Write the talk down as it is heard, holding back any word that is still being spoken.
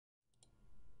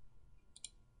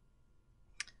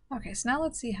Okay, so now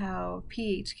let's see how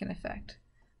pH can affect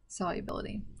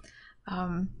solubility.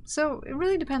 So it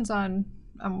really depends on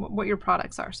what your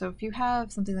products are. So if you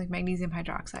have something like magnesium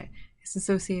hydroxide, it's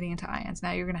dissociating into ions.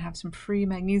 Now you're going to have some free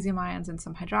magnesium ions and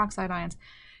some hydroxide ions.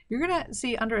 You're going to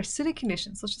see under acidic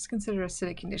conditions, let's just consider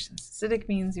acidic conditions. Acidic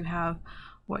means you have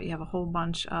what? You have a whole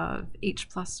bunch of H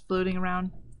plus floating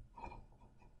around.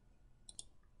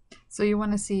 So you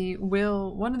want to see,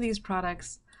 will one of these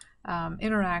products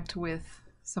interact with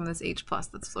some of this H plus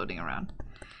that's floating around?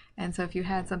 And so if you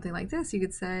had something like this, you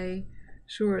could say,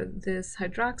 sure, this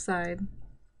hydroxide,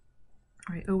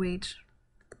 right, OH,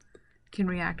 can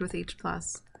react with H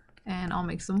plus, and I'll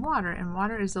make some water. And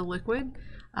water is a liquid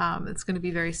that's going to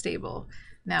be very stable.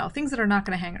 Now, things that are not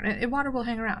going to hang around, water will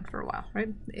hang around for a while, right?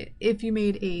 If you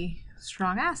made a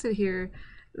strong acid here,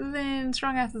 then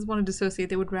strong acids want to dissociate.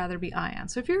 They would rather be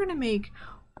ions. So if you're going to make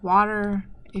water,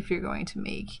 if you're going to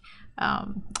make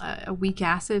a weak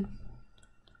acid,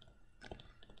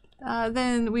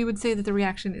 then we would say that the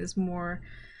reaction is more,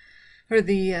 or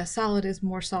the solid is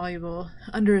more soluble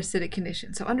under acidic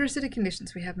conditions. So under acidic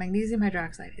conditions, we have magnesium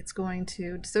hydroxide. It's going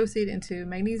to dissociate into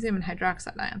magnesium and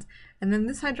hydroxide ions. And then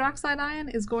this hydroxide ion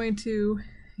is going to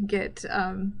get,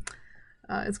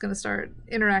 it's going to start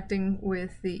interacting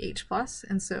with the H+,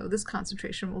 and so this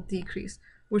concentration will decrease,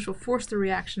 which will force the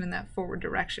reaction in that forward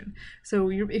direction.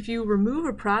 So if you remove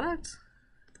a product,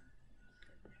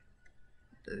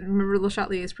 remember Le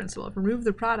Chatelier's principle, if you remove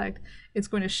the product, it's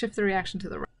going to shift the reaction to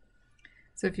the right.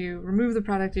 So if you remove the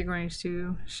product, you're going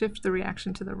to shift the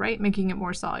reaction to the right, making it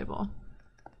more soluble.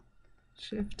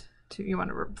 Shift to, you want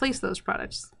to replace those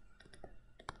products,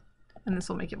 and this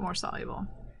will make it more soluble.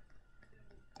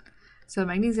 So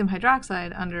magnesium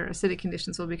hydroxide under acidic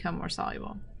conditions will become more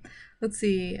soluble. Let's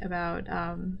see about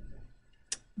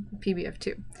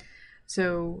PbF2.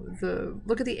 So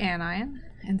look at the anion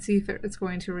and see if it's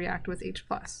going to react with H+.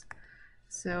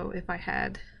 So if I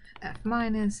had F-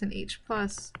 and H+,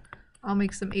 I'll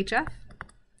make some HF.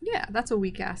 Yeah, that's a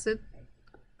weak acid,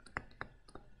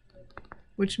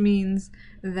 which means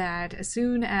that as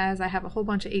soon as I have a whole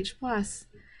bunch of H+,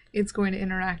 it's going to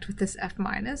interact with this F-,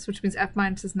 which means F-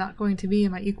 is not going to be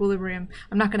in my equilibrium.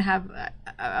 I'm not going to have,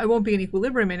 I won't be in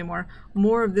equilibrium anymore.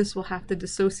 More of this will have to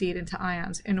dissociate into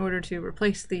ions in order to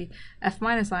replace the F-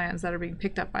 ions that are being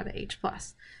picked up by the H+.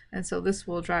 And so this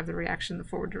will drive the reaction in the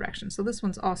forward direction. So this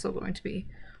one's also going to be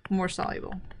more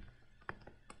soluble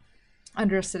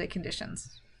under acidic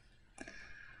conditions.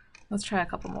 Let's try a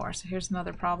couple more. So here's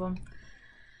another problem.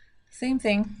 Same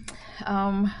thing.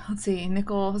 Let's see,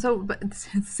 nickel. So, but it's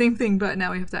the same thing, but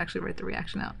now we have to actually write the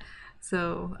reaction out.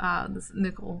 So this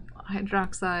nickel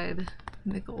hydroxide,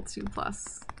 nickel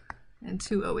 2+, and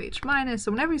 2OH-.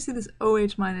 So whenever you see this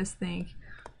OH-, think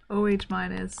OH-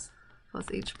 plus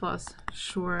H+.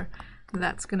 Sure,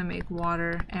 that's going to make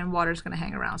water, and water is going to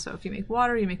hang around. So if you make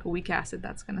water, you make a weak acid,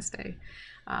 that's going to stay.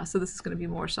 So this is going to be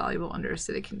more soluble under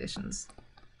acidic conditions.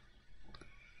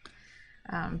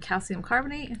 Calcium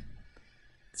carbonate.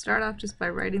 Start off just by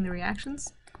writing the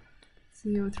reactions.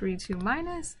 CO3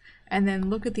 2-, and then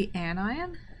look at the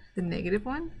anion, the negative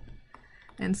one,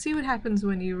 and see what happens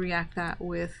when you react that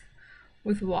with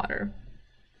water.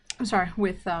 I'm sorry,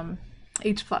 with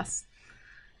H+.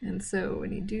 And so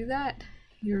when you do that,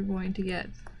 you're going to get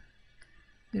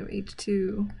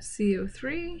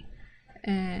H2CO3,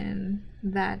 and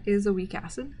that is a weak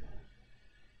acid.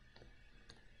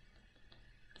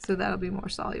 So that'll be more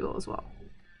soluble as well.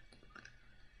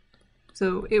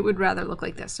 So it would rather look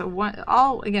like this. So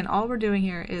all we're doing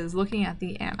here is looking at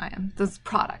the anion, those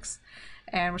products.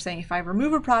 And we're saying if I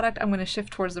remove a product, I'm going to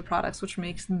shift towards the products, which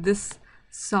makes this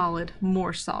solid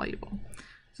more soluble.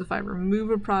 So if I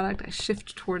remove a product, I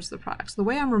shift towards the products. The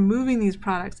way I'm removing these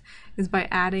products is by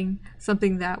adding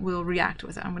something that will react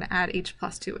with it. I'm going to add H+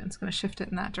 to it. It's going to shift it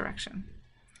in that direction.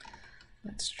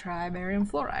 Let's try barium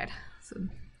fluoride. So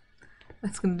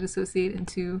that's going to dissociate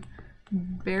into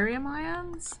barium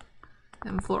ions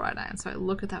and fluoride ions. So I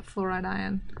look at that fluoride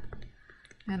ion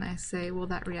and I say, will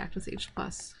that react with H+?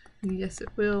 Yes, it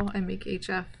will. I make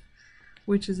HF,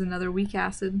 which is another weak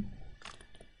acid.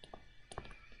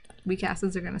 Weak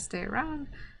acids are going to stay around.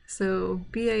 So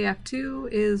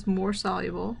BAF2 is more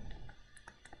soluble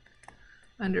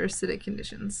under acidic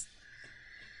conditions.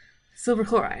 Silver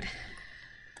chloride.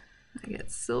 I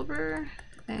get silver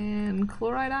and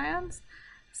chloride ions.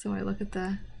 So I look at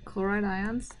the chloride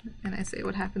ions and I say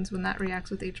what happens when that reacts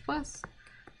with H+.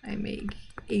 I make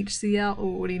HCl.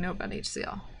 Oh, what do you know about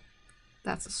HCl?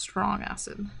 That's a strong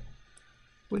acid,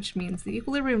 which means the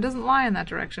equilibrium doesn't lie in that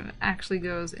direction. It actually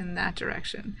goes in that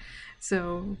direction.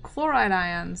 So chloride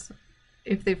ions,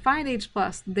 if they find H+,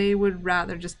 they would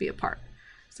rather just be apart.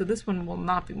 So this one will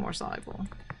not be more soluble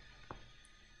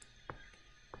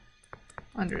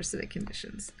under acidic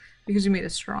conditions because you made a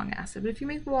strong acid. But if you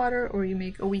make water or you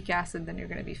make a weak acid, then you're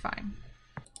going to be fine.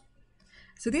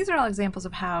 So these are all examples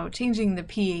of how changing the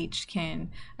pH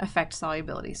can affect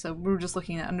solubility. So we're just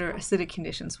looking at under acidic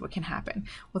conditions what can happen.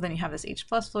 Well, then you have this H+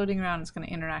 floating around. It's going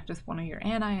to interact with one of your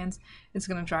anions. It's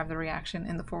going to drive the reaction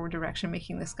in the forward direction,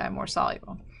 making this guy more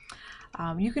soluble.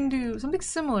 You can do something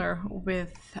similar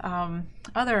with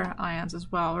other ions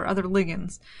as well, or other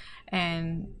ligands.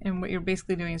 And what you're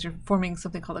basically doing is you're forming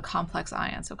something called a complex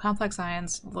ion. So complex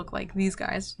ions look like these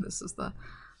guys. This is the,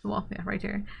 well, yeah, right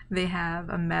here. They have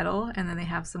a metal, and then they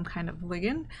have some kind of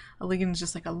ligand. A ligand is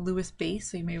just like a Lewis base,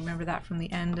 so you may remember that from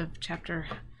the end of chapter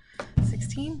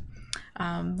 16.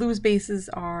 Lewis bases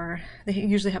they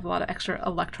usually have a lot of extra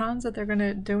electrons that they're going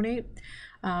to donate.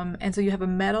 And so you have a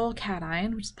metal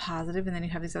cation, which is positive, and then you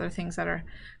have these other things that are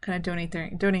kind of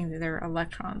donating their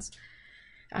electrons.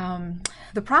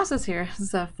 The process here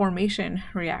is a formation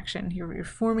reaction. You're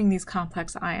forming these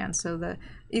complex ions. So the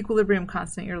equilibrium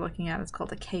constant you're looking at is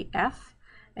called a Kf,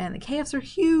 and the Kfs are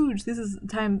huge. This is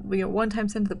we get 1 × 10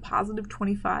 to the positive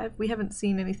 25. We haven't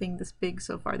seen anything this big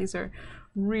so far. These are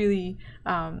really,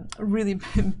 really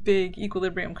big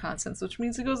equilibrium constants, which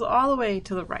means it goes all the way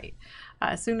to the right.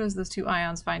 As soon as those two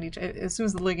ions as soon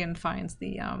as the ligand finds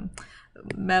the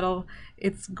metal,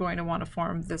 it's going to want to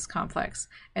form this complex.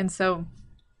 And so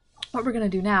what we're going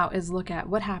to do now is look at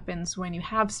what happens when you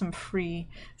have some free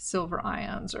silver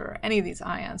ions or any of these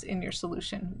ions in your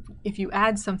solution. If you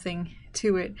add something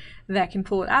to it that can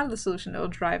pull it out of the solution, it'll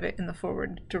drive it in the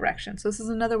forward direction. So this is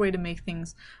another way to make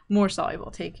things more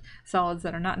soluble. Take solids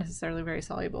that are not necessarily very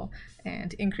soluble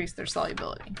and increase their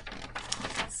solubility.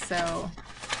 So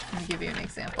let me give you an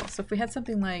example. So if we had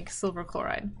something like silver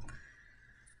chloride.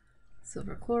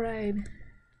 Silver chloride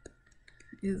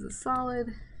is a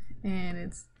solid, and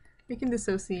it can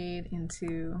dissociate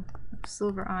into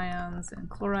silver ions and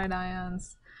chloride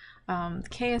ions.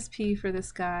 KSP for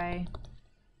this guy,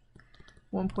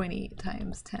 1.8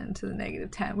 × 10 to the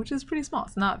negative 10, which is pretty small.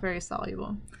 It's not very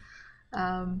soluble.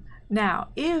 Now,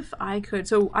 if I could,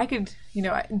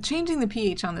 changing the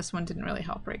pH on this one didn't really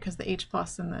help, right? Because the H+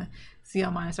 and the Cl-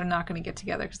 are not going to get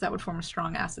together because that would form a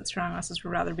strong acid. Strong acids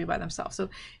would rather be by themselves. So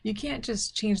you can't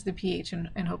just change the pH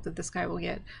and hope that this guy will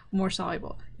get more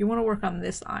soluble. You want to work on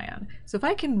this ion. So if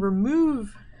I can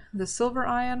remove the silver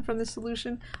ion from the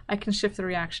solution, I can shift the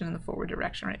reaction in the forward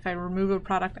direction, right? If I remove a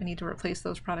product, I need to replace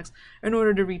those products in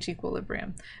order to reach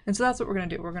equilibrium. And so that's what we're going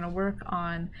to do. We're going to work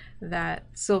on that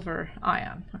silver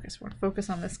ion. Okay, so we're going to focus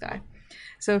on this guy.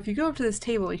 So if you go up to this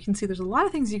table, you can see there's a lot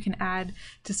of things you can add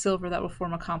to silver that will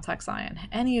form a complex ion.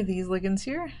 Any of these ligands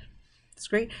here, it's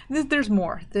great. There's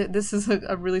more. This is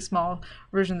a really small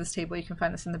version of this table. You can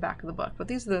find this in the back of the book. But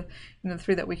these are the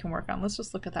 3 that we can work on. Let's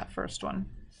just look at that first one.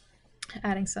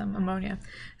 Adding some ammonia.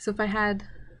 So if I had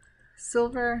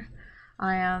silver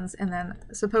ions, and then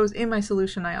suppose in my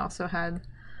solution I also had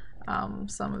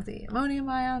some of the ammonia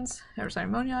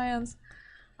ions,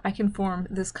 I can form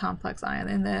this complex ion.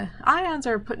 And the ions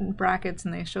are put in brackets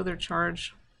and they show their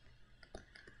charge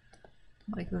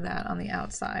like that on the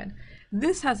outside.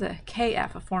 This has a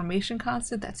Kf, a formation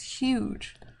constant, that's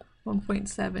huge.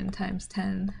 1.7 ×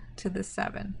 10 to the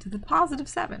 7, to the positive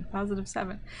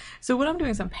 7. So what I'm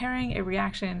doing is I'm pairing a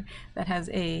reaction that has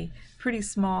a pretty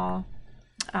small,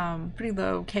 pretty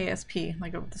low KSP,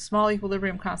 like a small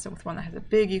equilibrium constant, with one that has a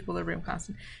big equilibrium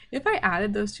constant. If I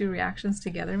added those two reactions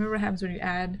together, remember what happens when you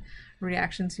add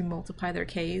reactions, you multiply their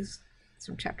Ks? It's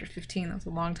from chapter 15, that was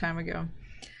a long time ago.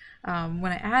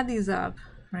 When I add these up,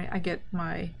 right, I get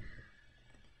my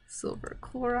silver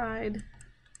chloride,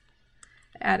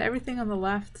 add everything on the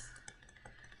left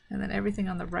and then everything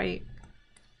on the right,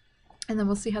 and then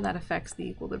we'll see how that affects the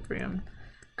equilibrium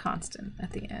constant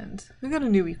at the end. We've got a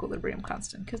new equilibrium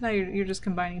constant because now you're just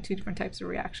combining 2 different types of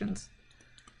reactions.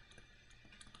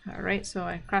 Alright, so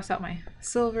I cross out my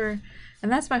silver,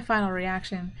 and that's my final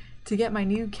reaction. To get my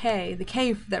new K, the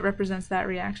K that represents that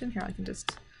reaction, here I can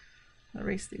just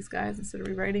erase these guys instead of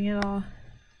rewriting it all.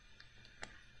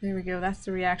 There we go, that's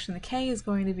the reaction. The K is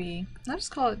going to be, I'll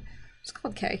just call it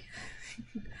K.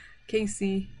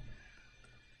 Kc.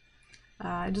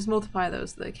 I just multiply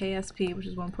those. The KSP, which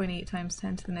is 1.8 ×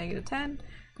 10 to the negative 10,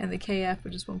 and the Kf,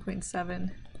 which is 1.7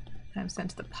 × 10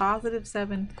 to the positive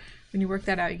 7. When you work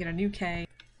that out, you get a new K,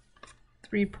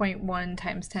 3.1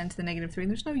 × 10 to the negative 3.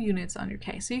 And there's no units on your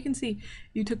K. So you can see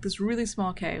you took this really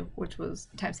small K, which was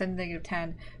times 10 to the negative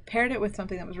 10, paired it with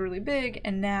something that was really big,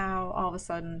 and now all of a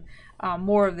sudden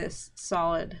more of this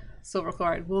solid silver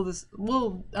chloride will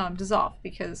dissolve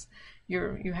because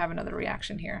you have another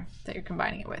reaction here that you're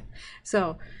combining it with.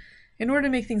 So in order to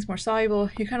make things more soluble,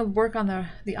 you kind of work on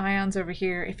the ions over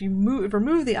here. If you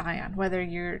remove the ion, whether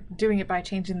you're doing it by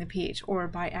changing the pH or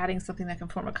by adding something that can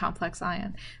form a complex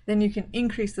ion, then you can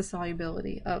increase the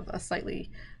solubility of a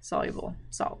slightly soluble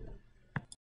salt.